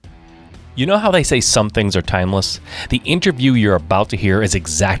You know how they say some things are timeless? The interview you're about to hear is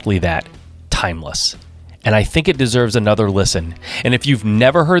exactly that, timeless. And I think it deserves another listen. And if you've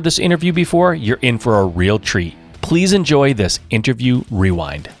never heard this interview before, you're in for a real treat. Please enjoy this interview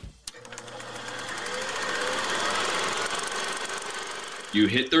rewind. You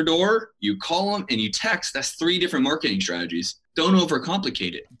hit their door, you call them, and you text. That's 3 different marketing strategies. Don't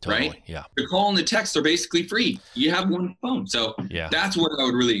overcomplicate it, Totally, right? yeah. The call and the text are basically free. You have one phone. So That's what I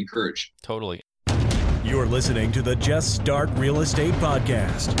would really encourage. Totally. You're listening to the Just Start Real Estate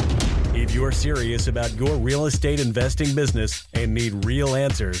Podcast. If you're serious about your real estate investing business and need real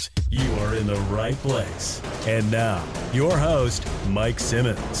answers, you are in the right place. And now, your host, Mike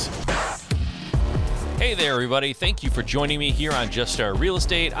Simmons. Hey there, everybody. Thank you for joining me here on Just Start Real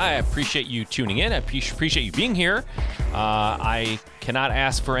Estate. I appreciate you tuning in. I appreciate you being here. I cannot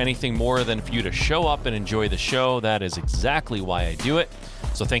ask for anything more than for you to show up and enjoy the show. That is exactly why I do it.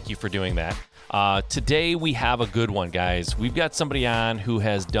 So thank you for doing that. Today we have a good one, guys. We've got somebody on who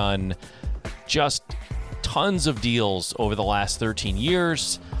has done just tons of deals over the last 13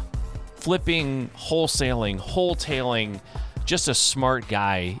 years, flipping, wholesaling, wholetailing. Just a smart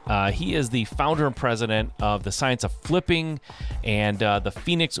guy. He is the founder and president of the Science of Flipping and the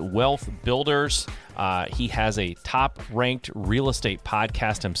Phoenix Wealth Builders. He has a top-ranked real estate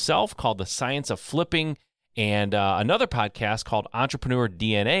podcast himself called The Science of Flipping and another podcast called Entrepreneur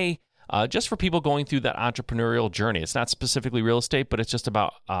DNA, just for people going through that entrepreneurial journey. It's not specifically real estate, but it's just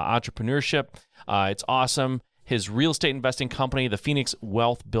about entrepreneurship. It's awesome. His real estate investing company, the Phoenix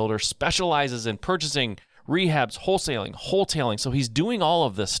Wealth Builders, specializes in purchasing rehabs, wholesaling, wholetailing. So he's doing all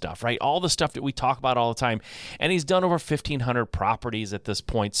of this stuff, right? All the stuff that we talk about all the time. And he's done over 1,500 properties at this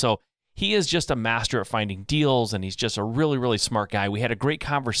point. So he is just a master at finding deals, and he's just a really, really smart guy. We had a great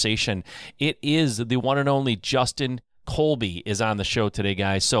conversation. It is the one and only Justin Colby is on the show today,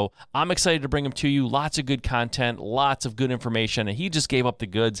 guys. So I'm excited to bring him to you. Lots of good content, lots of good information, and he just gave up the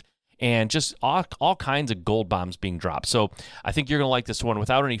goods and just all kinds of gold bombs being dropped. So I think you're going to like this one.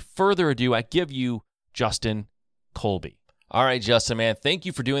 Without any further ado, I give you Justin Colby. All right, Justin, man, thank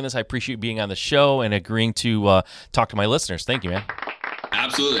you for doing this. I appreciate being on the show and agreeing to talk to my listeners. Thank you, man.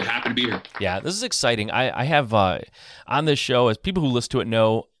 Absolutely. Happy to be here. Yeah, this is exciting. I have on this show, as people who listen to it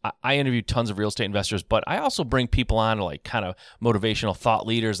know, I interview tons of real estate investors, but I also bring people on to like kind of motivational thought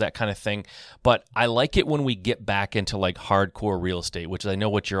leaders, that kind of thing. But I like it when we get back into like hardcore real estate, which I know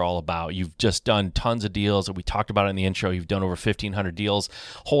what you're all about. You've just done tons of deals that we talked about in the intro. You've done over 1,500 deals,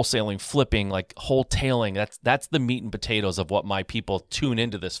 wholesaling, flipping, like wholetailing. That's the meat and potatoes of what my people tune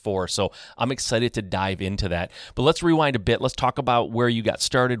into this for. So I'm excited to dive into that. But let's rewind a bit. Let's talk about where you got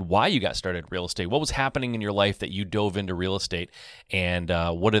started, why you got started in real estate. What was happening in your life that you dove into real estate, and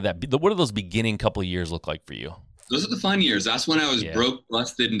what did those beginning couple of years look like for you? Those are the fun years. That's when I was broke,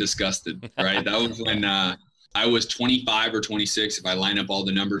 busted, and disgusted, right? That was when I was 25 or 26, if I line up all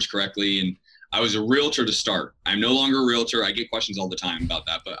the numbers correctly. And I was a realtor to start. I'm no longer a realtor. I get questions all the time about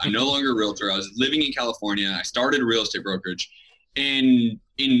that, but I'm no longer a realtor. I was living in California. I started a real estate brokerage. And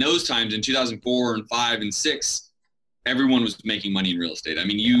in those times, in 2004 and 5 and 6, everyone was making money in real estate. I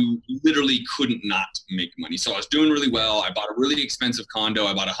mean, you literally couldn't not make money. So I was doing really well. I bought a really expensive condo.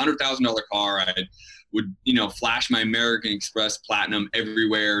 I bought a $100,000 car. I would, flash my American Express Platinum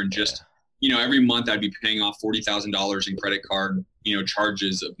everywhere. And just, every month I'd be paying off $40,000 in credit card,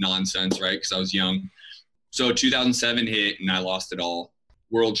 charges of nonsense, right? Because I was young. So 2007 hit and I lost it all.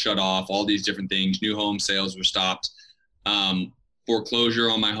 World shut off, all these different things. New home sales were stopped.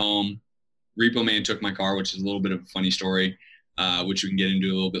 Foreclosure on my home. Repo Man took my car, which is a little bit of a funny story, which we can get into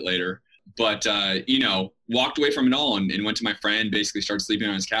a little bit later. But, walked away from it all and went to my friend, basically started sleeping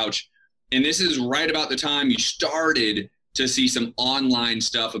on his couch. And this is right about the time you started to see some online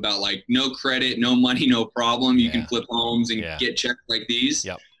stuff about like no credit, no money, no problem. You can flip homes and get checks like these.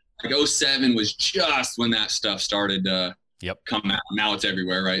 Yep. Like 07 was just when that stuff started come out. Now it's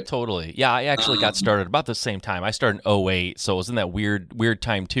everywhere, right? Totally. Yeah, I actually got started about the same time. I started in 08, so it was in that weird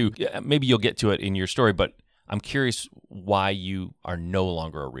time too. Maybe you'll get to it in your story, but I'm curious why you are no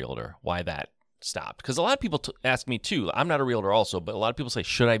longer a realtor, why that stopped. Because a lot of people ask me too. I'm not a realtor also, but a lot of people say,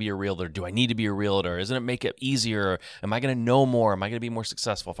 should I be a realtor? Do I need to be a realtor? Isn't it make it easier? Am I going to know more? Am I going to be more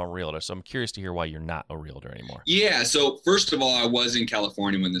successful if I'm a realtor? So I'm curious to hear why you're not a realtor anymore. Yeah. So first of all, I was in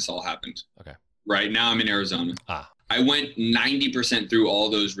California when this all happened. Okay. Right now I'm in Arizona. I went 90% through all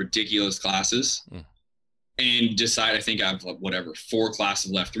those ridiculous classes and decided, I think I have 4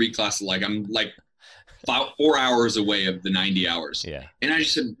 classes left, 3 classes. Like I'm like 4 hours away of the 90 hours. Yeah. And I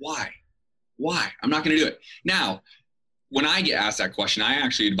just said, why? I'm not going to do it. Now, when I get asked that question, I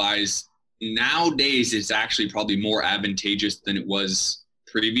actually advise nowadays it's actually probably more advantageous than it was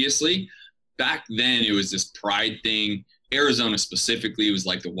previously. back then it was this pride thing. Arizona specifically was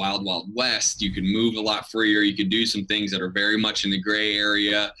like the wild, wild west. You could move a lot freer. You could do some things that are very much in the gray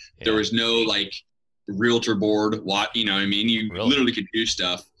area. Yeah. There was no like realtor board, you know what I mean? You literally could do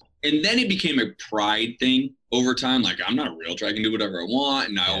stuff. And then it became a pride thing over time. Like, I'm not a realtor. I can do whatever I want.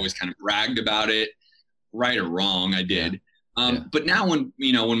 And I always kind of bragged about it, right or wrong. I did. But now when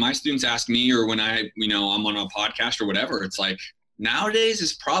my students ask me, or when I'm on a podcast or whatever, it's like nowadays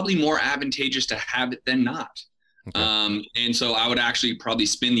it's probably more advantageous to have it than not. Okay. And so I would actually probably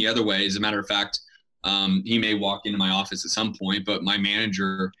spin the other way. As a matter of fact, he may walk into my office at some point, but my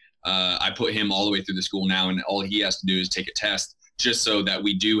manager, I put him all the way through the school now, and all he has to do is take a test, just so that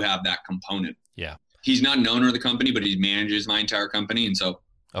we do have that component. Yeah. He's not an owner of the company, but he manages my entire company. And so,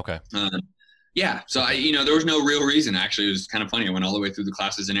 okay. Yeah. So there was no real reason. Actually, it was kind of funny. I went all the way through the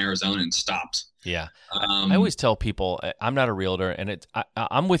classes in Arizona and stopped. Yeah. I always tell people I'm not a realtor, and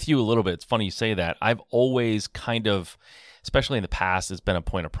I'm with you a little bit. It's funny you say that. I've always kind of, especially in the past, it's been a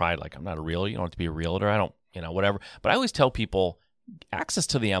point of pride. Like, I'm not a realtor. You don't have to be a realtor. I don't, whatever. But I always tell people access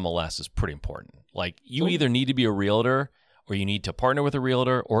to the MLS is pretty important. Like, you either need to be a realtor, or you need to partner with a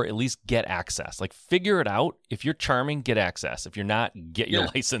realtor, or at least get access. Like, figure it out. If you're charming, get access. If you're not, get your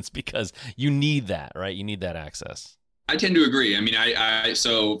license, because you need that, right? You need that access. I tend to agree. I mean,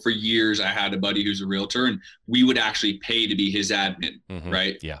 so for years I had a buddy who's a realtor, and we would actually pay to be his admin,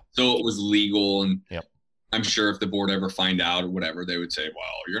 right? Yeah. So it was legal, and I'm sure if the board ever find out or whatever, they would say,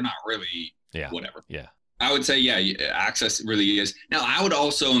 well, you're not really whatever. Yeah. I would say, access really is. Now, I would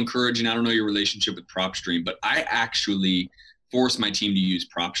also encourage, and I don't know your relationship with PropStream, but I actually force my team to use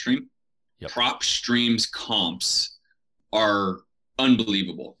PropStream. Yep. PropStream's comps are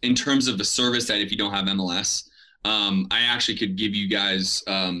unbelievable in terms of the service that if you don't have MLS, I actually could give you guys,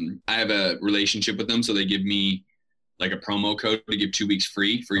 I have a relationship with them. So they give me like a promo code to give 2 weeks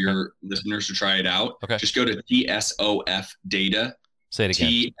free for your listeners to try it out. Okay. Just go to TSOF data. Say it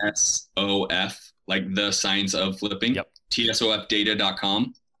again. TSOF. Like the science of flipping,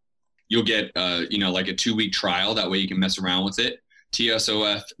 tsofdata.com. You'll get, like a 2-week trial. That way you can mess around with it.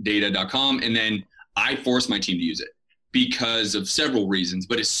 tsofdata.com. And then I force my team to use it because of several reasons,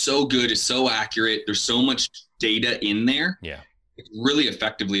 but it's so good. It's so accurate. There's so much data in there. Yeah. It's really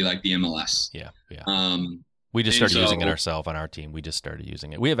effectively like the MLS. Yeah. Yeah. We just started using it ourselves on our team. We just started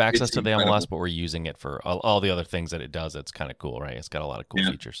using it. We have access to the MLS, but we're using it for all the other things that it does. It's kind of cool, right? It's got a lot of cool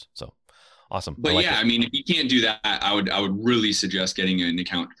features. So. Awesome. But I mean, if you can't do that, I would really suggest getting an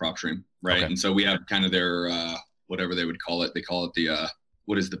account to PropStream, right? Okay. And so we have kind of their whatever they would call it. They call it the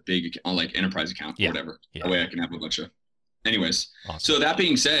what is the big account, like enterprise account, whatever. Yeah. That way I can have a bunch of. Anyways, awesome. So that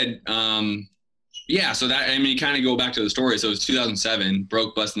being said, so that, I mean, kind of go back to the story. So it was 2007,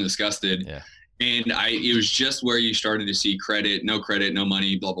 broke, busted, and disgusted. Yeah. And it was just where you started to see no credit, no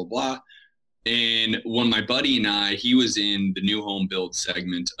money, blah blah blah. And when my buddy and I, he was in the new home build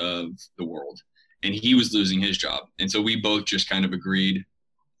segment of the world, and he was losing his job. And so we both just kind of agreed.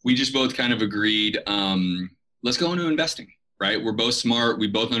 Let's go into investing, right? We're both smart. We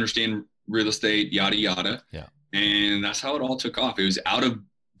both understand real estate, yada, yada. Yeah. And that's how it all took off. It was out of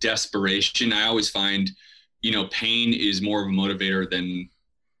desperation. I always find, pain is more of a motivator than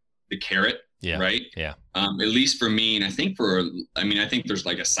the carrot. Yeah. Right. Yeah. At least for me. And I think I think there's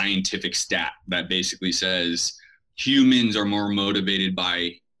like a scientific stat that basically says humans are more motivated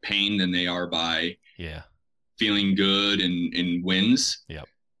by pain than they are by feeling good and wins. Yep.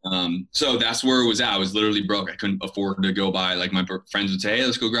 So that's where it was at. I was literally broke. I couldn't afford to go buy, like my friends would say, hey,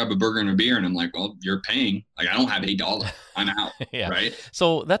 let's go grab a burger and a beer. And I'm like, well, you're paying. Like, I don't have $8. I'm out. Right.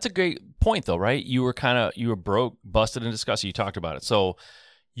 So that's a great point though, right? You were broke, busted, and disgusted. You talked about it. So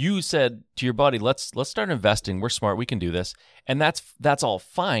you said to your buddy, let's start investing. We're smart. We can do this. And that's all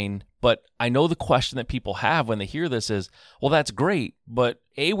fine. But I know the question that people have when they hear this is, well, that's great. But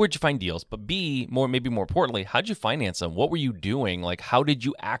A, where'd you find deals? But B, maybe more importantly, how'd you finance them? What were you doing? Like, how did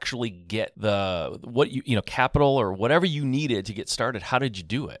you actually get capital or whatever you needed to get started? How did you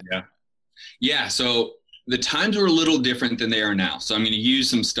do it? Yeah. So the times were a little different than they are now. So I'm going to use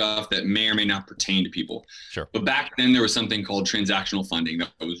some stuff that may or may not pertain to people. Sure. But back then there was something called transactional funding that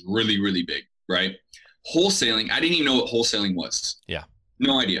was really, really big, right? Wholesaling. I didn't even know what wholesaling was. Yeah.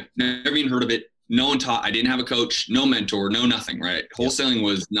 No idea. Never even heard of it. No one taught. I didn't have a coach, no mentor, no nothing, right? Wholesaling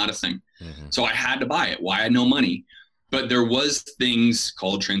was not a thing. Mm-hmm. So I had to buy it. Why? I had no money. But there was things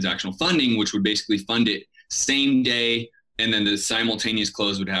called transactional funding, which would basically fund it same day, and then the simultaneous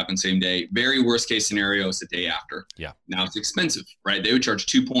close would happen same day. Very worst case scenario is the day after. Yeah. Now it's expensive, right? They would charge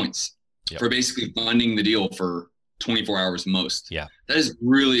 2 points for basically funding the deal for 24 hours most. Yeah. That is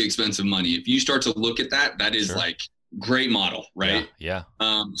really expensive money. If you start to look at that, that is like Great model, right? Yeah.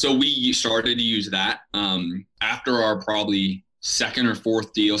 So we started to use that after our probably second or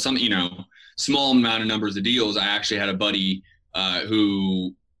fourth deal, some, small amount of numbers of deals. I actually had a buddy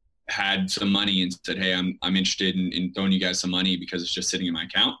who had some money and said, hey, I'm interested in throwing you guys some money because it's just sitting in my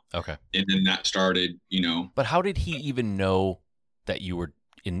account. Okay. And then that started, But how did he even know that you were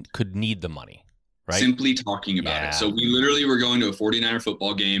could need the money? Right? Simply talking about it. So we literally were going to a 49er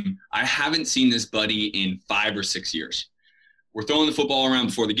football game. I haven't seen this buddy in 5 or 6 years. We're throwing the football around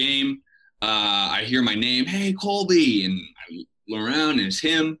before the game. I hear my name, hey, Colby. And I look around and it's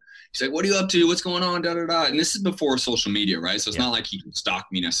him. He's like, what are you up to? What's going on? Da, da, da. And this is before social media, right? So it's not like he can stalk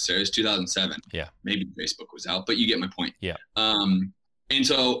me necessarily. It's 2007. Yeah. Maybe Facebook was out, but you get my point. Yeah. And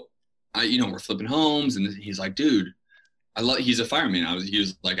so, we're flipping homes and he's like, dude, he's a fireman. He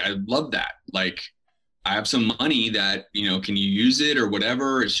was like, I love that. Like, I have some money that, can you use it or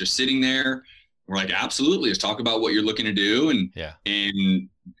whatever? It's just sitting there. We're like, absolutely. Let's talk about what you're looking to do.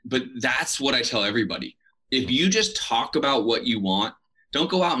 But that's what I tell everybody. If you just talk about what you want, don't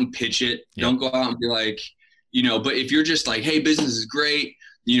go out and pitch it. Yep. Don't go out and be like, but if you're just like, hey, business is great.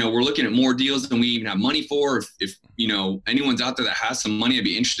 We're looking at more deals than we even have money for. If anyone's out there that has some money, I'd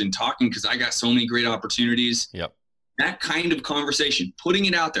be interested in talking because I got so many great opportunities. Yep. That kind of conversation, putting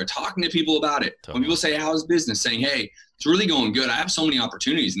it out there, talking to people about it. Totally. When people say, how's business? Saying, hey, it's really going good. I have so many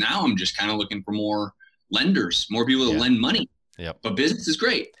opportunities. Now I'm just kind of looking for more lenders, more people to lend money. Yep. But business is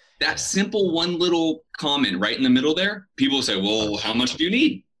great. That simple one little comment right in the middle there, people say, well, how much do you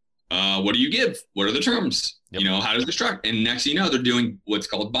need? What do you give? What are the terms? Yep. How does it structure? And next thing you know, they're doing what's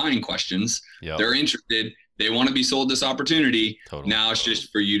called buying questions. Yep. They're interested. They want to be sold this opportunity. Totally. Now it's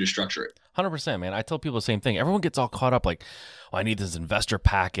just for you to structure it. 100%, man. I tell people the same thing. Everyone gets all caught up like, oh, I need this investor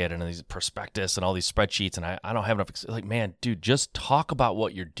packet and these prospectus and all these spreadsheets and I don't have enough. Like, man, dude, just talk about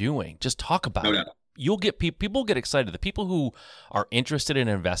what you're doing. Just talk about it. You'll get people get excited. The people who are interested in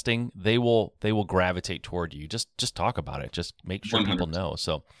investing, they will gravitate toward you. Just talk about it. Just make sure 100%. People know.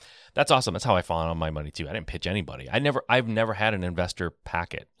 So that's awesome. That's how I found my money too. I didn't pitch anybody. I've never had an investor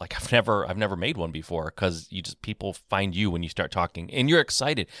packet. Like I've never made one before because people find you when you start talking and you're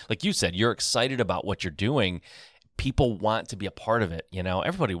excited. Like you said, you're excited about what you're doing. People want to be a part of it.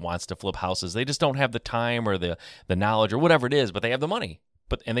 Everybody wants to flip houses. They just don't have the time or the knowledge or whatever it is, but they have the money.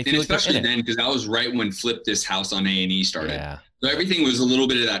 And they feel like especially then, because that was right when Flip This House on A&E started. Yeah. So everything was a little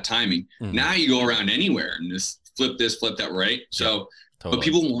bit of that timing. Mm-hmm. Now you go around anywhere and just flip this, flip that, right? So, totally. But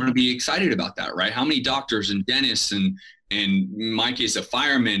people want to be excited about that, right? How many doctors and dentists and in my case, a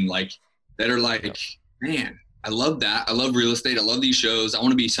fireman, like that are like, man, I love that. I love real estate. I love these shows. I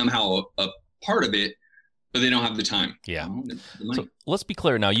want to be somehow a part of it, but they don't have the time. Yeah. So let's be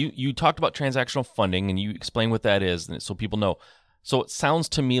clear now. You talked about transactional funding and you explained what that is so people know. So it sounds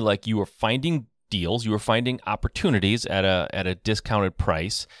to me like you were finding deals, you were finding opportunities at a discounted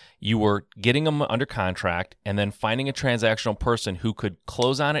price, you were getting them under contract, and then finding a transactional person who could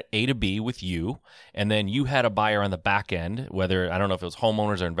close on it A to B with you, and then you had a buyer on the back end, whether, I don't know if it was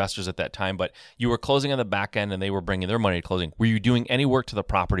homeowners or investors at that time, but you were closing on the back end and they were bringing their money to closing. Were you doing any work to the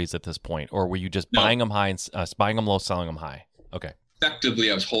properties at this point, or were you just buying them high, buying them low, selling them high? Okay. Effectively,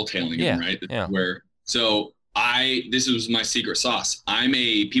 I was wholetailing them, right? This was my secret sauce. I'm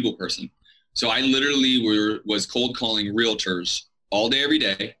a people person. So I literally was cold calling realtors all day, every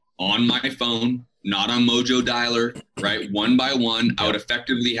day on my phone, not on Mojo Dialer, right? One by one. I would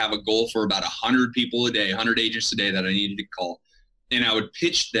effectively have a goal for about 100 people a day, 100 agents a day that I needed to call. And I would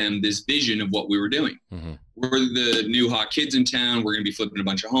pitch them this vision of what we were doing. Mm-hmm. We're the new hot kids in town. We're going to be flipping a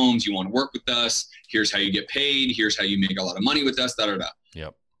bunch of homes. You want to work with us. Here's how you get paid. Here's how you make a lot of money with us, da, da, da.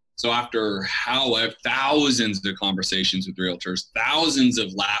 Yep. So after thousands of conversations with realtors, thousands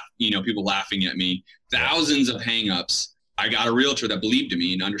of people laughing at me, thousands of hangups, I got a realtor that believed in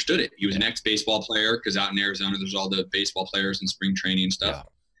me and understood it. He was an ex-baseball player because out in Arizona, there's all the baseball players and spring training and stuff.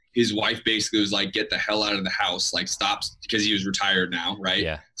 Yeah. His wife basically was like, get the hell out of the house, like stops, because he was retired now, right?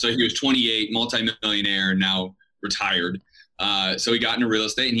 Yeah. So he was 28, multimillionaire, now retired. So he got into real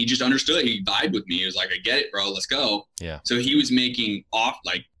estate and he just understood. He vibed with me. He was like, I get it, bro. Let's go. Yeah. So he was making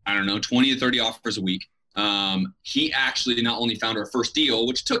 20 to 30 offers a week. He actually not only found our first deal,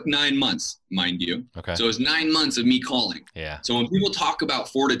 which took 9 months, mind you. Okay. So it was 9 months of me calling. Yeah. So when people talk about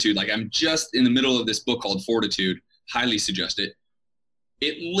fortitude, like I'm just in the middle of this book called Fortitude, highly suggest it.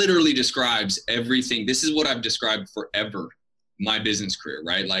 It literally describes everything. This is what I've described forever, my business career,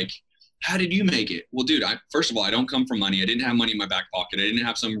 right? Like, how did you make it? Well, dude, first of all, I don't come from money. I didn't have money in my back pocket. I didn't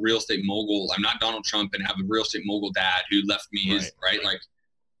have some real estate mogul. I'm not Donald Trump and have a real estate mogul dad who left me his, right? Like,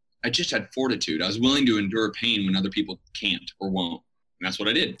 I just had fortitude. I was willing to endure pain when other people can't or won't. And that's what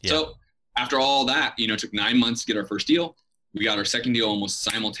I did. Yeah. So after all that, it took 9 months to get our first deal. We got our second deal almost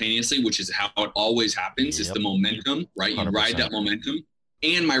simultaneously, which is how it always happens. It's the momentum, right? 100%. You ride that momentum.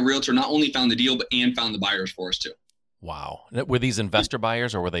 And my realtor not only found the deal, but found the buyers for us too. Wow. Were these investor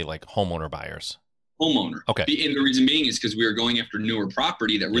buyers or were they like homeowner buyers? Homeowner. Okay. And the reason being is because we were going after newer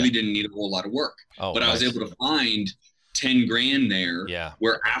property that really didn't need a whole lot of work. But nice. I was able to find 10 grand there. Yeah.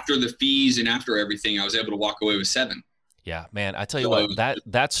 Where after the fees and after everything, I was able to walk away with 7. Yeah, man. I tell you what,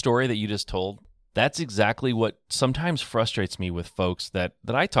 that story that you just told, that's exactly what sometimes frustrates me with folks that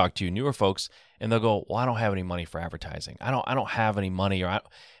I talk to, newer folks, and they'll go, well, I don't have any money for advertising. I don't have any money.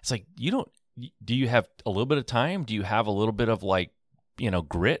 It's like, do you have a little bit of time? Do you have a little bit of like,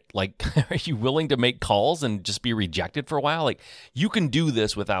 grit? Like, are you willing to make calls and just be rejected for a while? Like, you can do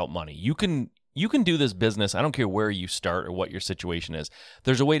this without money. You can do this business. I don't care where you start or what your situation is.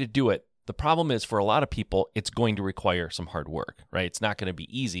 There's a way to do it. The problem is for a lot of people, it's going to require some hard work, right? It's not going to be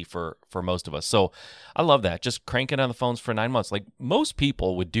easy for most of us. So I love that. Just cranking on the phones for 9 months. Like most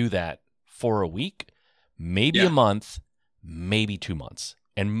people would do that for a week, maybe a month, maybe 2 months.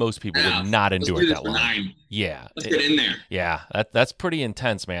 And most people would not endure it that long. 9. Yeah. Let's get in there. Yeah. That's pretty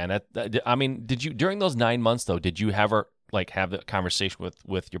intense, man. I mean, did you, during those 9 months though, did you have the conversation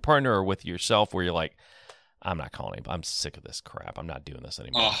with your partner or with yourself where you're like, I'm not calling him. I'm sick of this crap. I'm not doing this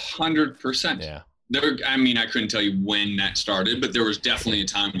anymore. 100%. Yeah. I couldn't tell you when that started, but there was definitely a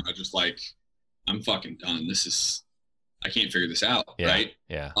time when I was just like, I'm fucking done. I can't figure this out. Right?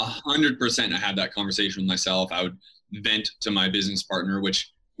 Yeah. 100%. I had that conversation with myself. I would vent to my business partner,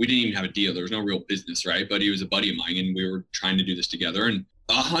 which we didn't even have a deal. There was no real business, right? But he was a buddy of mine and we were trying to do this together, and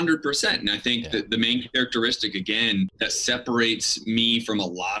 100%. And I think that the main characteristic, again, that separates me from a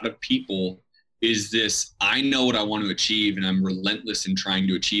lot of people is this: I know what I want to achieve and I'm relentless in trying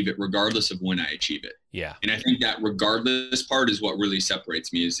to achieve it regardless of when I achieve it. Yeah. And I think that regardless part is what really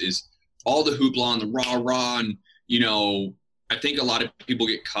separates me is all the hoopla and the rah-rah. And, I think a lot of people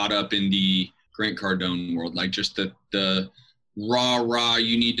get caught up in the Grant Cardone world, like just the rah-rah,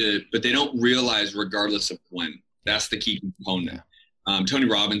 but they don't realize regardless of when. That's the key component. Tony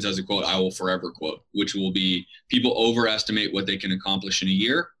Robbins has a quote, I will forever quote, which will be: people overestimate what they can accomplish in a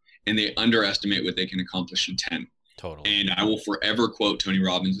year, and they underestimate what they can accomplish in 10. Totally. And I will forever quote Tony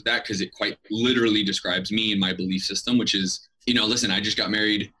Robbins with that, because it quite literally describes me and my belief system, which is, listen, I just got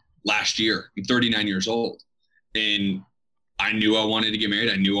married last year. I'm 39 years old. And I knew I wanted to get married.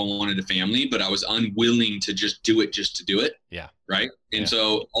 I knew I wanted a family, but I was unwilling to just do it just to do it. Yeah. Right. And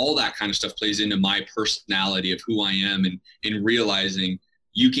so all that kind of stuff plays into my personality of who I am, and in realizing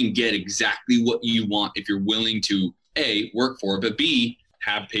you can get exactly what you want if you're willing to A, work for it, but B,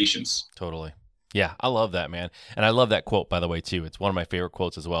 have patience. Totally. Yeah, I love that, man. And I love that quote, by the way, too. It's one of my favorite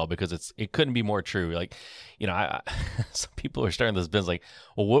quotes as well, because it couldn't be more true. Like, some people are starting this business like,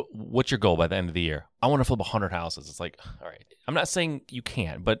 well, what's your goal by the end of the year? I want to flip 100 houses. It's like, all right, I'm not saying you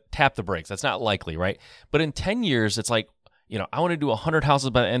can't, but tap the brakes. That's not likely, right? But in 10 years, it's like, I want to do 100 houses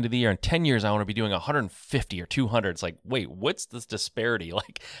by the end of the year. In 10 years, I want to be doing 150 or 200. It's like, wait, what's this disparity?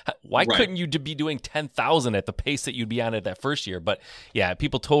 Like, why couldn't you be doing 10,000 at the pace that you'd be on at that first year? But yeah,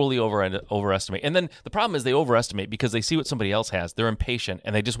 people totally overestimate. And then the problem is they overestimate because they see what somebody else has. They're impatient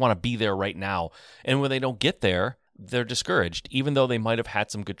and they just want to be there right now. And when they don't get there, they're discouraged, even though they might have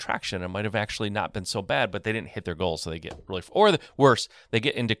had some good traction and might have actually not been so bad, but they didn't hit their goals. So they get really, or worse, they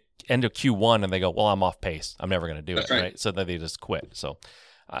get into end of Q1 and they go, well, I'm off pace. I'm never going to do it. Right. So then they just quit. So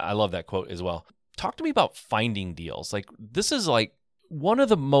I love that quote as well. Talk to me about finding deals. Like, this is like one of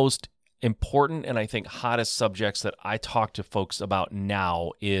the most important and I think hottest subjects that I talk to folks about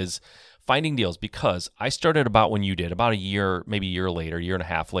now is finding deals, because I started about when you did, about a year, maybe a year later, year and a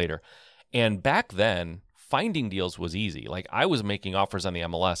half later. And back then, finding deals was easy. Like, I was making offers on the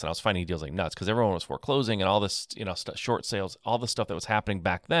MLS and I was finding deals like nuts because everyone was foreclosing and all this, short sales, all the stuff that was happening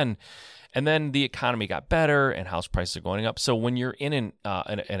back then. And then the economy got better and house prices are going up. So when you're in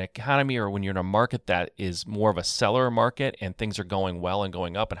an economy, or when you're in a market that is more of a seller market and things are going well and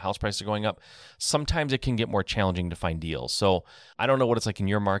going up and house prices are going up, sometimes it can get more challenging to find deals. So I don't know what it's like in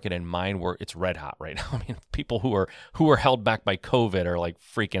your market and mine, where it's red hot right now. I mean, people who are held back by COVID are like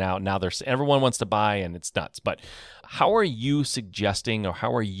freaking out. Now everyone wants to buy and it's nuts. But how are you suggesting, or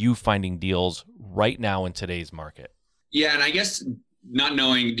how are you finding deals right now in today's market? Yeah, and I guess, not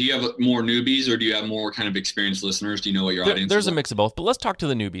knowing, do you have more newbies or do you have more kind of experienced listeners? Do you know what your audience is? There's a mix of both, but let's talk to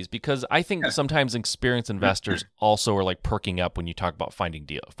the newbies, because I think sometimes experienced investors also are like perking up when you talk about finding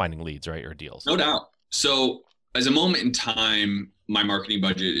leads, right? Or deals. No doubt. So as a moment in time, my marketing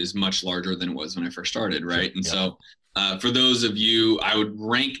budget is much larger than it was when I first started, right? And so for those of you, I would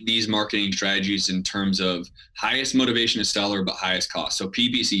rank these marketing strategies in terms of highest motivation to seller, but highest cost. So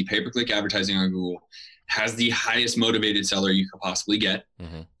PPC, pay-per-click advertising on Google, has the highest motivated seller you could possibly get,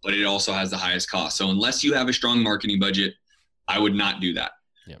 but it also has the highest cost. So unless you have a strong marketing budget, I would not do that.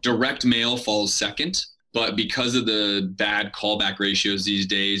 Direct mail falls second, but because of the bad callback ratios these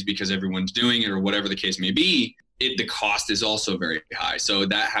days, because everyone's doing it or whatever the case may be, the cost is also very high. So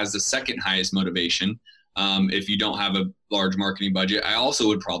that has the second highest motivation. If you don't have a large marketing budget, I also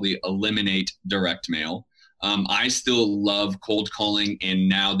would probably eliminate direct mail. I still love cold calling and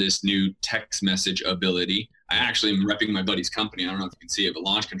now this new text message ability. I actually am repping my buddy's company. I don't know if you can see it, but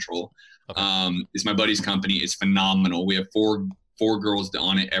Launch Control. It's my buddy's company. It's phenomenal. We have four girls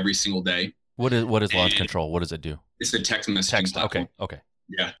on it every single day. What is Launch Control? What does it do? It's a text messaging platform. Okay.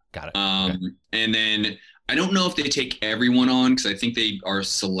 Yeah. Got it. And then I don't know if they take everyone on because I think they are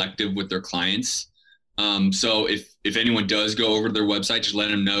selective with their clients. So if anyone does go over to their website, just let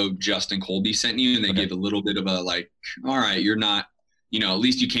them know Justin Colby sent you, and they give a little bit of a like, all right, you're not, at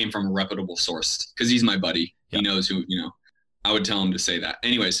least you came from a reputable source because he's my buddy. He knows who, I would tell him to say that.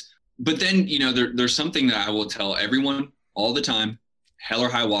 Anyways, but then, there's something that I will tell everyone all the time, hell or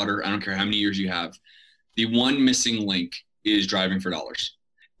high water. I don't care how many years you have. The one missing link is driving for dollars.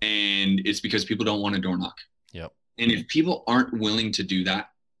 And it's because people don't want to door knock. Yep. And if people aren't willing to do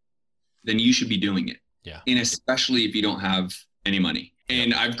that, then you should be doing it. Yeah. And especially if you don't have any money.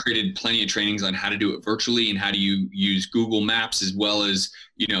 And I've created plenty of trainings on how to do it virtually and how do you use Google Maps as well as,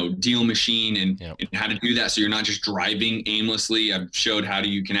 Deal Machine and how to do that. So you're not just driving aimlessly. I've showed how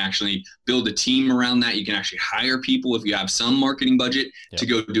you can actually build a team around that. You can actually hire people if you have some marketing budget to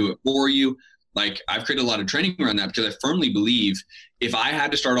go do it for you. Like I've created a lot of training around that because I firmly believe if I had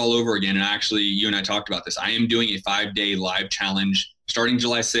to start all over again, and actually you and I talked about this, I am doing a 5-day live challenge starting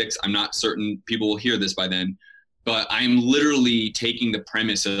July 6th. I'm not certain people will hear this by then, but I'm literally taking the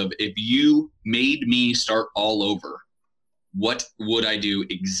premise of if you made me start all over, what would I do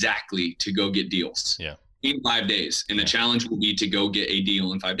exactly to go get deals in 5 days? And the challenge will be to go get a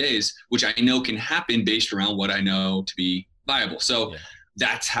deal in 5 days, which I know can happen based around what I know to be viable. So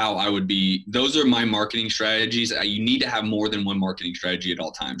that's how I would be. Those are my marketing strategies. You need to have more than one marketing strategy at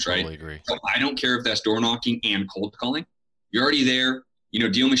all times, right? Totally agree. So I don't care if that's door knocking and cold calling. You're already there.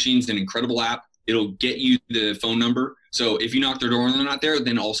 Deal Machine's an incredible app. It'll get you the phone number. So if you knock their door and they're not there,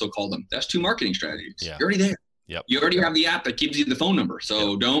 then also call them. That's 2 marketing strategies. You're already there. You already have the app that gives you the phone number.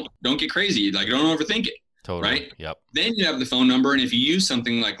 So don't get crazy. Like don't overthink it. Totally. Right? Then you have the phone number. And if you use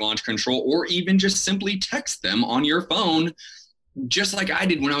something like Launch Control or even just simply text them on your phone, just like I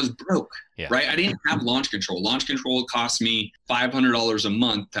did when I was broke, right? I didn't have Launch Control. Launch Control cost me $500 a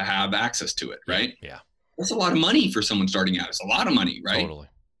month to have access to it, right? That's a lot of money for someone starting out. It's a lot of money, right? Totally.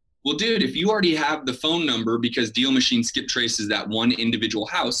 Well, dude, if you already have the phone number because Deal Machine skip traces that one individual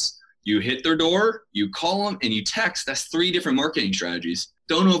house, you hit their door, you call them, and you text. That's 3 different marketing strategies.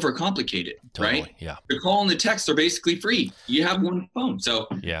 Don't overcomplicate it, right? The call and the text are basically free. You have one phone. So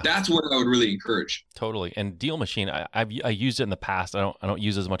that's what I would really encourage. Totally. And Deal Machine, I used it in the past. I don't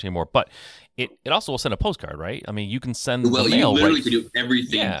use it as much anymore, but it also will send a postcard, right? I mean, you can send the mail. You literally can do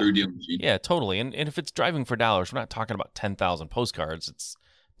everything through Deal Machine. Yeah, totally. And if it's driving for dollars, we're not talking about 10,000 postcards. It's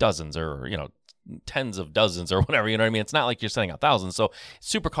dozens or, tens of dozens or whatever, you know what I mean? It's not like you're sending out thousands. So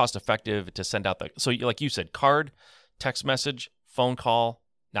super cost effective to send out so like you said, card, text message, phone call,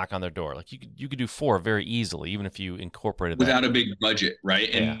 knock on their door. Like you could do 4 very easily, even if you incorporated that. Without a big budget, right?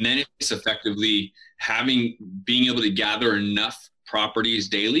 And then it's effectively being able to gather enough properties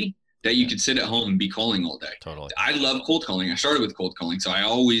daily that you could sit at home and be calling all day. Totally. I love cold calling. I started with cold calling. So I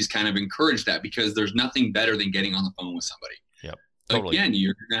always kind of encourage that because there's nothing better than getting on the phone with somebody. Totally. Again,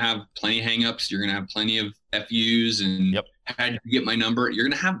 you're going to have plenty of hangups. You're going to have plenty of FUs and how did you get my number? You're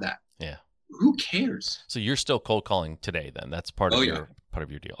going to have that. Yeah. Who cares? So you're still cold calling today then. That's part of your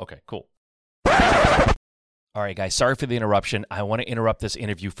deal. Okay, cool. All right, guys, sorry for the interruption. I want to interrupt this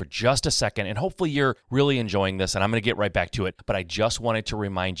interview for just a second, and hopefully you're really enjoying this, and I'm going to get right back to it. But I just wanted to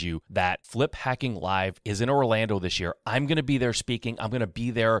remind you that Flip Hacking Live is in Orlando this year. I'm going to be there speaking. I'm going to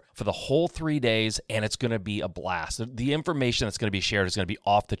be there for the whole 3 days, and it's going to be a blast. The information that's going to be shared is going to be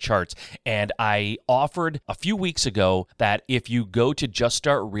off the charts. And I offered a few weeks ago that if you go to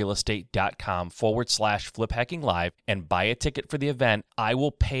juststartrealestate.com/Flip Hacking Live and buy a ticket for the event, I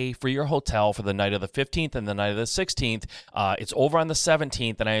will pay for your hotel for the night of the 15th and the night of the 16th. It's over on the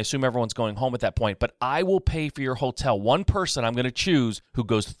 17th, and I assume everyone's going home at that point. But I will pay for your hotel. One person I'm going to choose who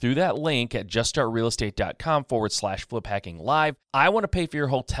goes through that link at juststartrealestate.com/flip hacking live. I want to pay for your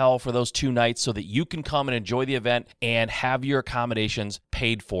hotel for those 2 nights so that you can come and enjoy the event and have your accommodations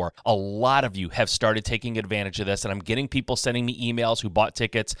paid for. A lot of you have started taking advantage of this, and I'm getting people sending me emails who bought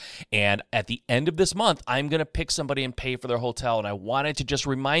tickets. And at the end of this month, I'm going to pick somebody and pay for their hotel. And I wanted to just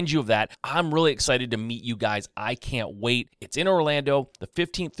remind you of that. I'm really excited to meet you guys. I can't wait. It's in Orlando, the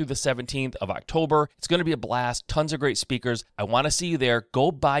 15th through the 17th of October. It's going to be a blast. Tons of great speakers. I want to see you there. Go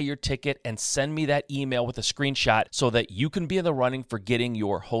buy your ticket and send me that email with a screenshot so that you can be in the running for getting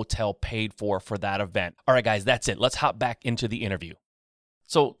your hotel paid for that event. All right, guys, that's it. Let's hop back into the interview.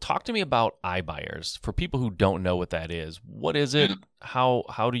 So talk to me about iBuyers. For people who don't know what that is, what is it?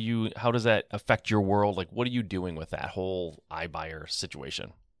 How does that affect your world? Like, what are you doing with that whole iBuyer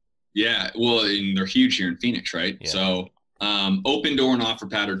situation? Yeah, well, and they're huge here in Phoenix, right? Yeah. So Opendoor and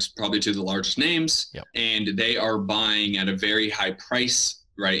OfferPad are probably 2 of the largest names, yep. And they are buying at a very high price,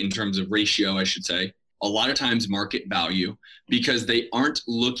 right, in terms of ratio, I should say. A lot of times market value, because they aren't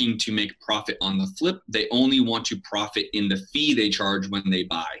looking to make profit on the flip. They only want to profit in the fee they charge when they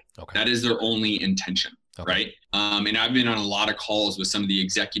buy. Okay. That is their only intention, okay. Right? And I've been on a lot of calls with some of the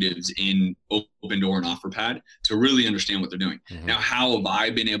executives in Opendoor and OfferPad to really understand what they're doing. Mm-hmm. Now, how have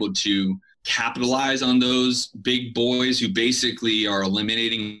I been able to capitalize on those big boys who basically are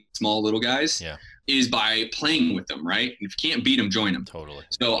eliminating small little guys? Yeah. Is by playing with them, right? And if you can't beat them, join them. Totally.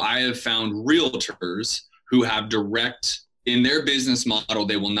 So I have found realtors who have direct, in their business model,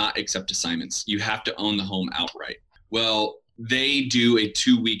 they will not accept assignments. You have to own the home outright. Well, they do a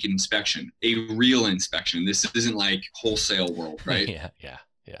 2-week inspection, a real inspection. This isn't like wholesale world, right? Yeah.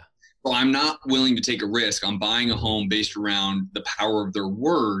 Well, I'm not willing to take a risk on buying a home based around the power of their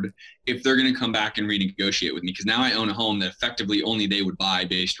word if they're going to come back and renegotiate with me, because now I own a home that effectively only they would buy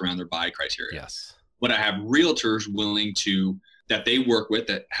based around their buy criteria. Yes. But I have realtors willing to, that they work with,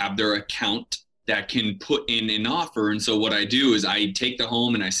 that have their account that can put in an offer. And so what I do is I take the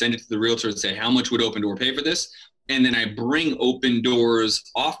home and I send it to the realtor and say, how much would Opendoor pay for this? And then I bring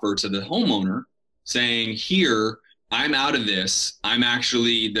Opendoor's offer to the homeowner saying, here, I'm out of this. I'm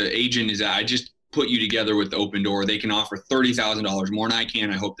actually, the agent is, I just put you together with Opendoor. They can offer $30,000 more than I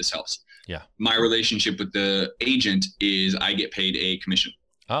can. I hope this helps. Yeah. My relationship with the agent is I get paid a commission.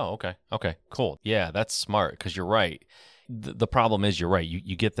 Oh, okay. Okay, cool. Yeah, that's smart, because you're right. The problem is, you're right.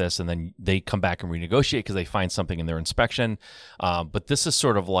 You get this and then they come back and renegotiate because they find something in their inspection. But this is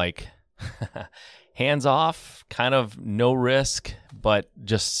sort of like hands off, kind of no risk, but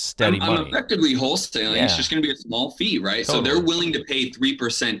just steady money. I'm effectively wholesaling. Yeah. It's just going to be a small fee, right? Totally. So they're willing to pay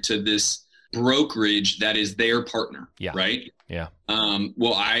 3% to this brokerage that is their partner, right? Yeah.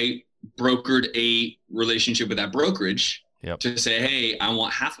 Well, I brokered a relationship with that brokerage to say, hey, I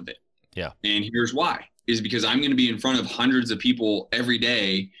want half of it. Yeah. And here's why, is because I'm going to be in front of hundreds of people every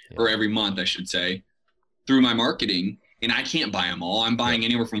day or every month, I should say, through my marketing. And I can't buy them all. I'm buying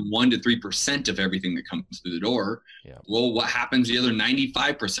anywhere from 1% to 3% of everything that comes through the door. Yeah. Well, what happens the other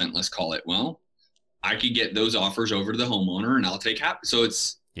 95%, let's call it? Well, I could get those offers over to the homeowner and I'll take half. So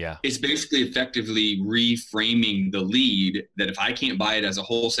it's basically effectively reframing the lead, that if I can't buy it as a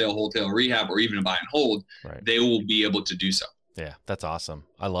wholesale rehab, or even a buy and hold, they will be able to do so. Yeah, that's awesome.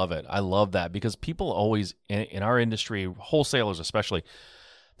 I love it. I love that, because people always, in our industry, wholesalers especially,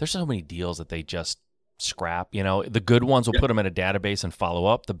 there's so many deals that they just scrap. You know, the good ones will put them in a database and follow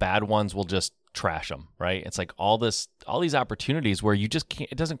up. The bad ones will just trash them, right? It's like all these opportunities where you just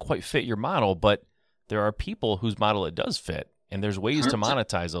can't, it doesn't quite fit your model, but there are people whose model it does fit. And there's ways to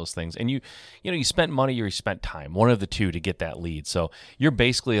monetize those things. And you spent money or you spent time, one of the two, to get that lead. So you're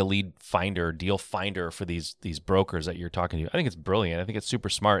basically a lead finder, deal finder for these brokers that you're talking to. I think it's brilliant. I think it's super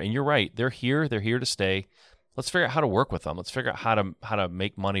smart. And you're right. They're here to stay. Let's figure out how to work with them. Let's figure out how to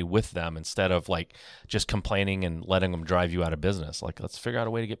make money with them, instead of like just complaining and letting them drive you out of business. Like, let's figure out a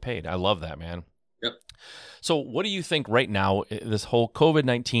way to get paid. I love that, man. Yep. So what do you think right now, this whole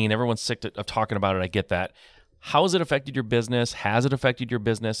COVID-19, everyone's sick of talking about it. I get that. How has it affected your business? Has it affected your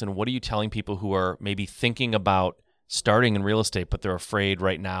business? And what are you telling people who are maybe thinking about starting in real estate, but they're afraid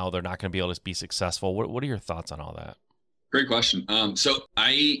right now they're not going to be able to be successful? What are your thoughts on all that? Great question. So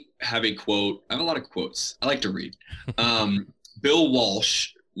I have a quote. I have a lot of quotes I like to read. Bill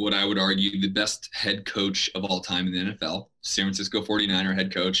Walsh, what I would argue the best head coach of all time in the NFL, San Francisco 49er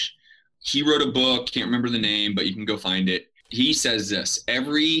head coach. He wrote a book, can't remember the name, but you can go find it. He says this: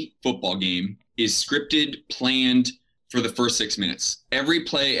 every football game is scripted, planned for the first 6 minutes. Every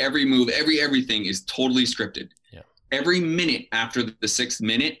play, every move, everything is totally scripted. Yeah. Every minute after the 6th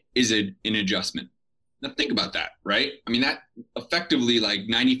minute is an adjustment. Now think about that, right? I mean, that effectively like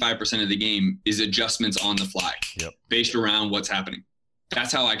 95% of the game is adjustments on the fly based around what's happening.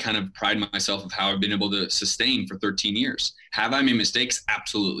 That's how I kind of pride myself of how I've been able to sustain for 13 years. Have I made mistakes?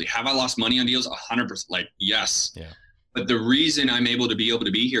 Absolutely. Have I lost money on deals? 100%. Like, yes. Yeah. But the reason I'm able to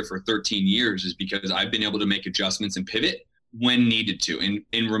be here for 13 years is because I've been able to make adjustments and pivot when needed to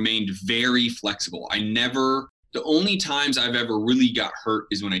and remained very flexible. The only times I've ever really got hurt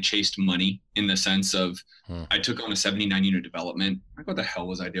is when I chased money, in the sense of I took on a 79 unit development. Like, what the hell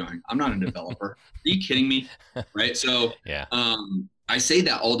was I doing? I'm not a developer. Are you kidding me? Right. So I say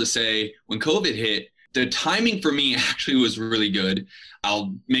that all to say, when COVID hit, the timing for me actually was really good.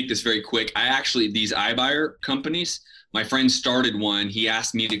 I'll make this very quick. These iBuyer companies, my friend started one. He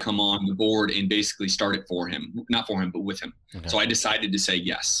asked me to come on the board and basically start it for him, not for him, but with him. Okay. So I decided to say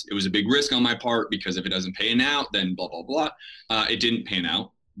yes. It was a big risk on my part, because if it doesn't pan out, then blah, blah, blah. It didn't pan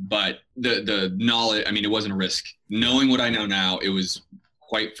out, but the knowledge, I mean, it wasn't a risk. Knowing what I know now, it was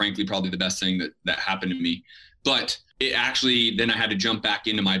quite frankly, probably the best thing that happened to me. But it actually, then I had to jump back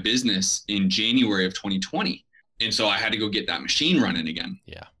into my business in January of 2020. And so I had to go get that machine running again.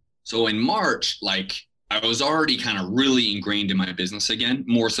 Yeah. So in March, like, I was already kind of really ingrained in my business again,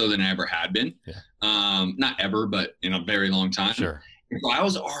 more so than I ever had been. Yeah. Not ever, but in a very long time. Sure. So I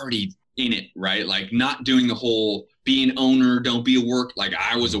was already in it, right? Like, not doing the whole be an owner, don't be a work. Like,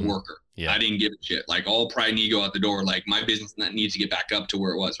 I was a worker. Yeah. I didn't give a shit. Like, all pride and ego out the door. Like, my business needs to get back up to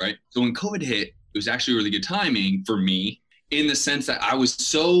where it was, right? So when COVID hit, it was actually really good timing for me, in the sense that I was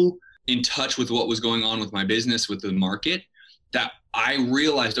so in touch with what was going on with my business, with the market, that I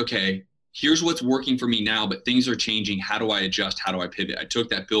realized, okay, here's what's working for me now, but things are changing. How do I adjust? How do I pivot? I took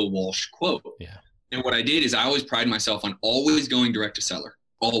that Bill Walsh quote. Yeah. And what I did is I always pride myself on always going direct to seller,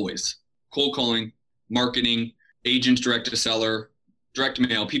 always. Cold calling, marketing, agents direct to seller, direct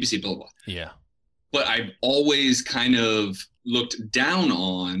mail, PPC, blah, blah, blah. Yeah. But I've always kind of looked down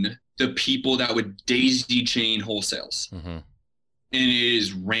on the people that would daisy chain wholesales. Mm-hmm. And it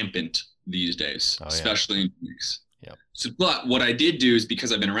is rampant these days, especially in Phoenix. Yep. So, but what I did do is,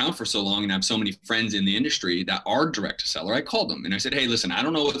 because I've been around for so long and I have so many friends in the industry that are direct to seller, I called them and I said, hey, listen, I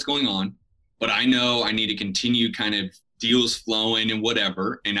don't know what's going on, but I know I need to continue kind of deals flowing and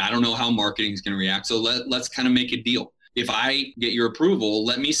whatever. And I don't know how marketing is going to react. So let's kind of make a deal. If I get your approval,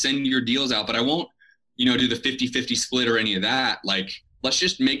 let me send your deals out, but I won't, do the 50-50 split or any of that. Like, let's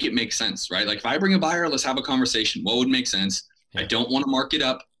just make it make sense, right? Like, if I bring a buyer, let's have a conversation. What would make sense? Yeah. I don't want to mark it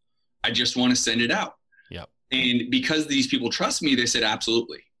up. I just want to send it out. Yep. And because these people trust me, they said,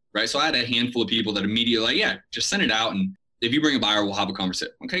 absolutely. Right. So I had a handful of people that immediately like, yeah, just send it out. And if you bring a buyer, we'll have a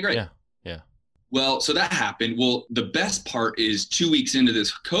conversation. Okay, great. Yeah. Yeah. Well, so that happened. Well, the best part is 2 weeks into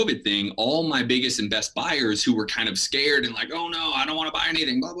this COVID thing, all my biggest and best buyers who were kind of scared and like, oh no, I don't want to buy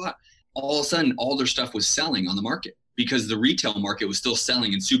anything, blah, blah. All of a sudden, all their stuff was selling on the market, because the retail market was still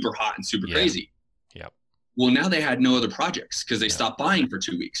selling and super hot and super crazy. Yep. Well, now they had no other projects because they stopped buying for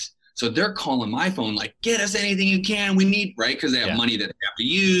 2 weeks. So they're calling my phone like, get us anything you can. We need, right? Because they have money that they have to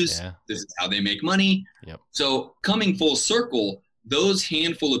use. Yeah. This is how they make money. Yep. So coming full circle, those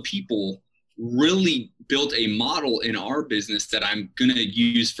handful of people really built a model in our business that I'm going to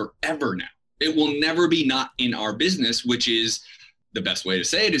use forever now. It will never be not in our business, which is, the best way to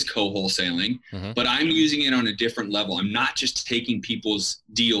say it is co-wholesaling, but I'm using it on a different level. I'm not just taking people's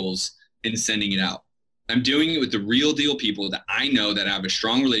deals and sending it out. I'm doing it with the real deal people that I know, that I have a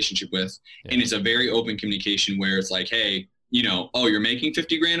strong relationship with. Yeah. And it's a very open communication where it's like, hey, oh, you're making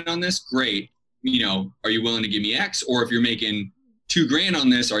 50 grand on this? Great. Are you willing to give me X? Or if you're making $2 grand on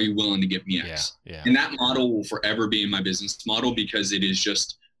this, are you willing to give me X? Yeah. Yeah. And that model will forever be in my business model, because it is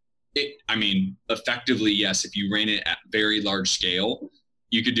just, effectively, yes, if you ran it at very large scale,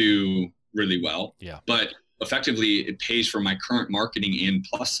 you could do really well. Yeah. But effectively, it pays for my current marketing and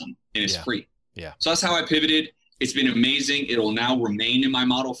plus some, and it's free. Yeah. So that's how I pivoted. It's been amazing. It'll now remain in my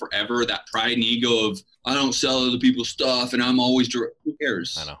model forever. That pride and ego of, I don't sell other people's stuff and I'm always direct. Who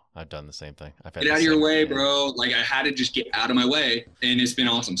cares? I know. I've done the same thing. Get out of your way, bro. Like, I had to just get out of my way, and it's been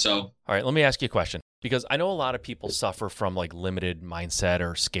awesome. So, all right, let me ask you a question, because I know a lot of people suffer from like limited mindset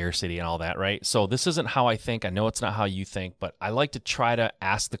or scarcity and all that, right? So this isn't how I think. I know it's not how you think, but I like to try to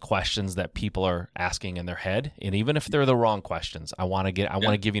ask the questions that people are asking in their head. And even if they're the wrong questions, I want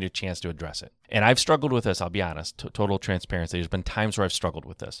to give you a chance to address it. And I've struggled with this. I'll be honest, total transparency. There's been times where I've struggled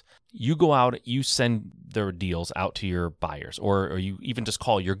with this. You go out, you send their deals out to your buyers, or you even just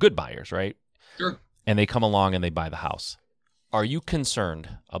call your good buyers, right? Sure. And they come along and they buy the house. Are you concerned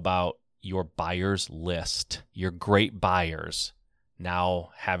about your buyers list, your great buyers, now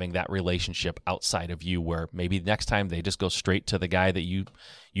having that relationship outside of you, where maybe next time they just go straight to the guy that you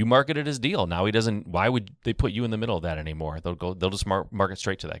marketed his deal. Now he doesn't. Why would they put you in the middle of that anymore? They'll just market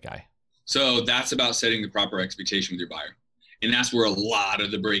straight to that guy. So that's about setting the proper expectation with your buyer. And that's where a lot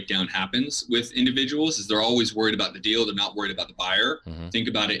of the breakdown happens with individuals, is they're always worried about the deal. They're not worried about the buyer. Think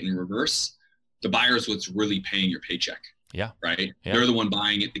about it in reverse. The buyer is what's really paying your paycheck. Yeah. Right. Yeah. They're the one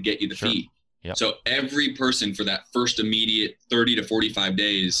buying it to get you the fee. Yep. So every person for that first immediate 30 to 45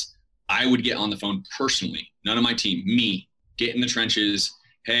 days, I would get on the phone personally, none of my team, me, get in the trenches.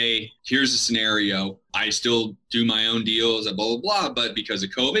 Hey, here's a scenario. I still do my own deals, blah, blah, blah. But because of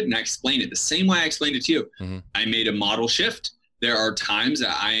COVID, and I explained it the same way I explained it to you, I made a model shift. There are times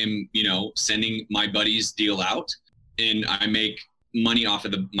that I am, sending my buddy's deal out, and I make money off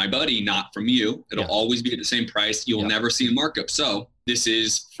of my buddy, not from you. It'll always be at the same price. You'll never see a markup. So this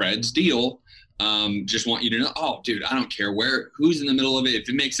is Fred's deal. Just want you to know, oh, dude, I don't care who's in the middle of it. If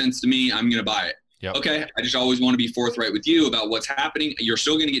it makes sense to me, I'm going to buy it. Yep. Okay. I just always want to be forthright with you about what's happening. You're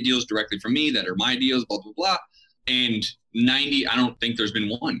still going to get deals directly from me that are my deals, blah, blah, blah. And I don't think there's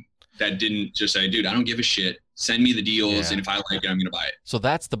been one that didn't just say, dude, I don't give a shit. Send me the deals. And if I like it, I'm going to buy it. So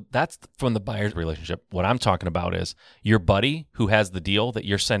that's from the buyer's relationship. What I'm talking about is your buddy who has the deal that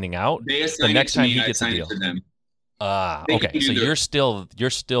you're sending out. The next time he gets the deal. Okay. So you're still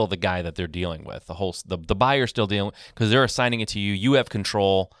the guy that they're dealing with. The buyer's still dealing, because they're assigning it to you. You have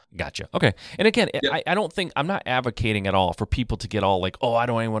control. Gotcha. Okay. And again, I don't think, I'm not advocating at all for people to get all like, oh, I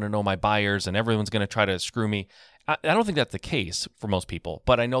don't even want to know my buyers and everyone's going to try to screw me. I don't think that's the case for most people,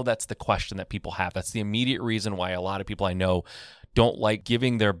 but I know that's the question that people have. That's the immediate reason why a lot of people I know don't like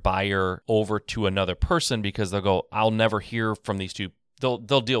giving their buyer over to another person, because they'll go, I'll never hear from these two. They'll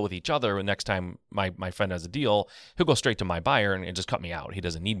deal with each other. And next time my friend has a deal, he'll go straight to my buyer and just cut me out. He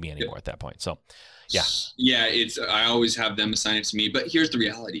doesn't need me anymore at that point. So, yeah. Yeah, I always have them assign it to me. But here's the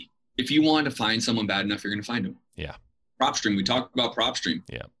reality. If you want to find someone bad enough, you're going to find them. Yeah. PropStream. We talked about PropStream.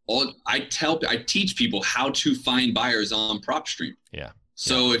 Yeah. I teach people how to find buyers on PropStream. Yeah.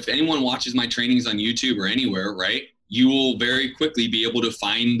 So if anyone watches my trainings on YouTube or anywhere, right, you will very quickly be able to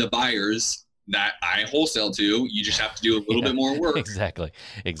find the buyers that I wholesale to. You just have to do a little bit more work. Exactly.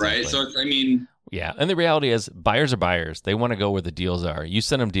 Right. So, yeah. And the reality is, buyers are buyers. They want to go where the deals are. You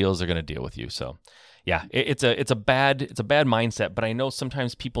send them deals, they're going to deal with you. So, yeah, it's a bad mindset, but I know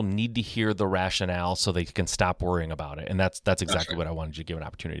sometimes people need to hear the rationale so they can stop worrying about it. And that's exactly what I wanted you to give an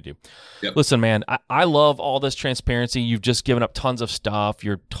opportunity to do. Yep. Listen, man, I love all this transparency. You've just given up tons of stuff.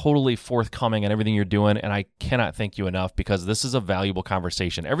 You're totally forthcoming in everything you're doing. And I cannot thank you enough, because this is a valuable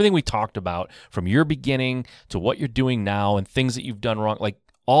conversation. Everything we talked about, from your beginning to what you're doing now and things that you've done wrong, like,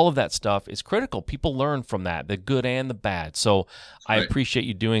 all of that stuff is critical. People learn from that, the good and the bad. So I appreciate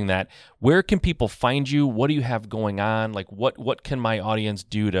you doing that. Where can people find you? What do you have going on? Like, what can my audience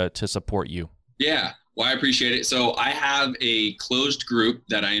do to support you? Yeah, well, I appreciate it. So I have a closed group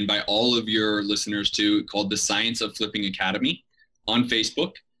that I invite all of your listeners to, called the Science of Flipping Academy, on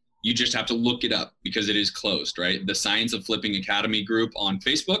Facebook. You just have to look it up because it is closed, right? The Science of Flipping Academy group on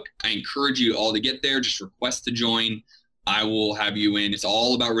Facebook. I encourage you all to get there. Just request to join. I will have you in. It's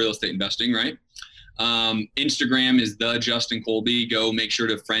all about real estate investing, right? Instagram is the Justin Colby. Go make sure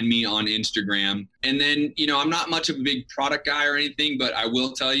to friend me on Instagram. And then, I'm not much of a big product guy or anything, but I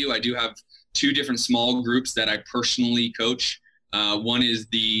will tell you, I do have 2 different small groups that I personally coach. One is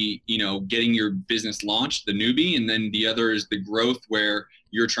the, getting your business launched, the newbie. And then the other is the growth, where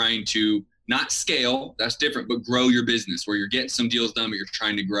you're trying to not scale, that's different, but grow your business, where you're getting some deals done, but you're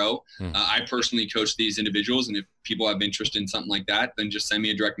trying to grow. I personally coach these individuals. And if people have interest in something like that, then just send me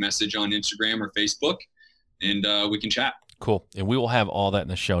a direct message on Instagram or Facebook, and we can chat. Cool. And we will have all that in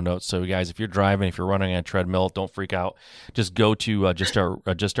the show notes. So guys, if you're driving, if you're running on a treadmill, don't freak out. Just go to Just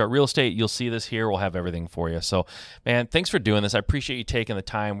Start Real Estate. You'll see this here. We'll have everything for you. So, man, thanks for doing this. I appreciate you taking the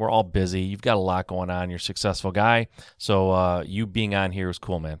time. We're all busy. You've got a lot going on. You're a successful guy. So you being on here is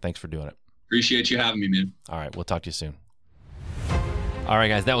cool, man. Thanks for doing it. Appreciate you having me, man. All right. We'll talk to you soon. All right,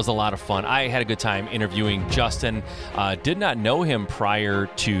 guys, that was a lot of fun. I had a good time interviewing Justin. Did not know him prior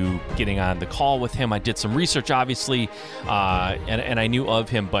to getting on the call with him. I did some research, obviously, and I knew of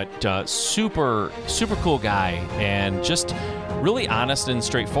him, but super, super cool guy, and just really honest and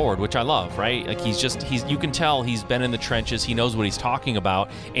straightforward, which I love, right? Like you can tell he's been in the trenches. He knows what he's talking about,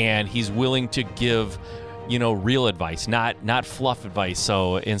 and he's willing to give real advice, not fluff advice.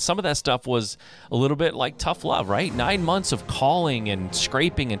 So, and some of that stuff was a little bit like tough love, right? 9 months of calling and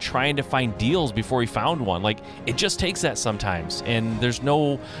scraping and trying to find deals before he found one. Like, it just takes that sometimes. And there's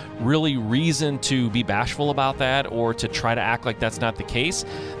no really reason to be bashful about that or to try to act like that's not the case.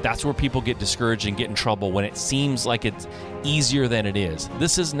 That's where people get discouraged and get in trouble, when it seems like it's easier than it is.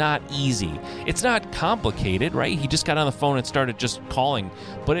 This is not easy. It's not complicated, right? He just got on the phone and started just calling,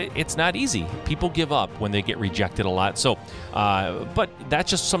 but it's not easy. People give up when they get rejected a lot. So, but that's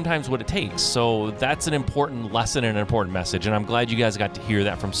just sometimes what it takes. So that's an important lesson and an important message. And I'm glad you guys got to hear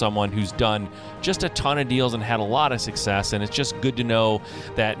that from someone who's done just a ton of deals and had a lot of success. And it's just good to know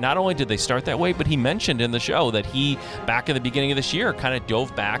that not only did they start that way, but he mentioned in the show that he, back in the beginning of this year, kind of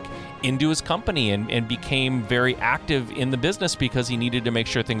dove back into his company and became very active in the business because he needed to make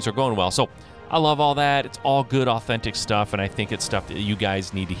sure things are going well. So I love all that. It's all good, authentic stuff, and I think it's stuff that you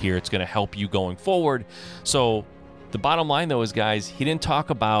guys need to hear. It's going to help you going forward. So the bottom line, though, is, guys, he didn't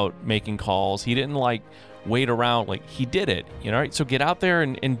talk about making calls. He didn't, wait around. He did it, right? So get out there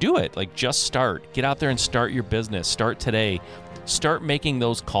and do it. Just start. Get out there and start your business. Start today. Start making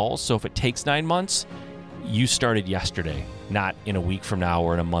those calls. So if it takes 9 months, you started yesterday, not in a week from now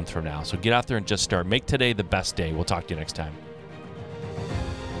or in a month from now. So get out there and just start. Make today the best day. We'll talk to you next time.